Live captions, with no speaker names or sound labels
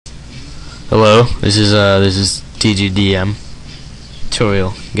Hello, this is TGDM,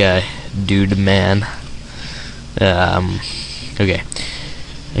 Tutorial Guy Dude Man. Okay,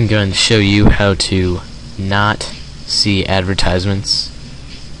 I'm going to show you how to not see advertisements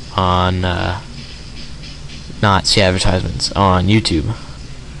on YouTube.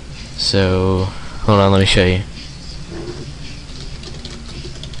 So hold on, let me show you.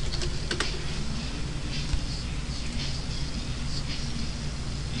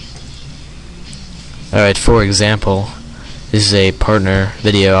 Alright, for example, this is a partner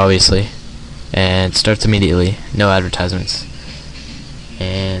video, obviously, and it starts immediately, no advertisements.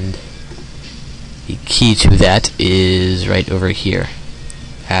 And the key to that is right over here,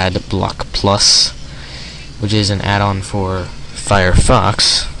 Ad Block Plus, which is an add-on for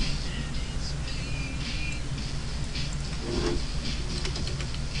Firefox.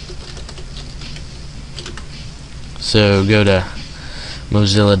 So go to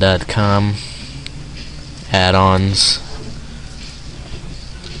Mozilla.com, add-ons,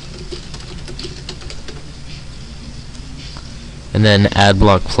 and then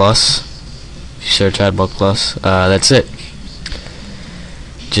AdBlock Plus. If you search AdBlock Plus, that's it.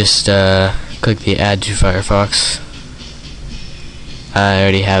 Just click the Add to Firefox. I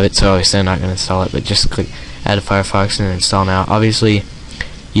already have it, so obviously I'm not going to install it, but just click Add to Firefox and install now. Obviously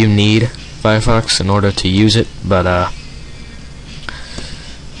you need Firefox in order to use it, but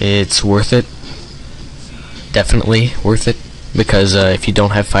it's worth it. Definitely worth it, because if you don't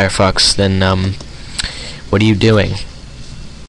have Firefox, then what are you doing?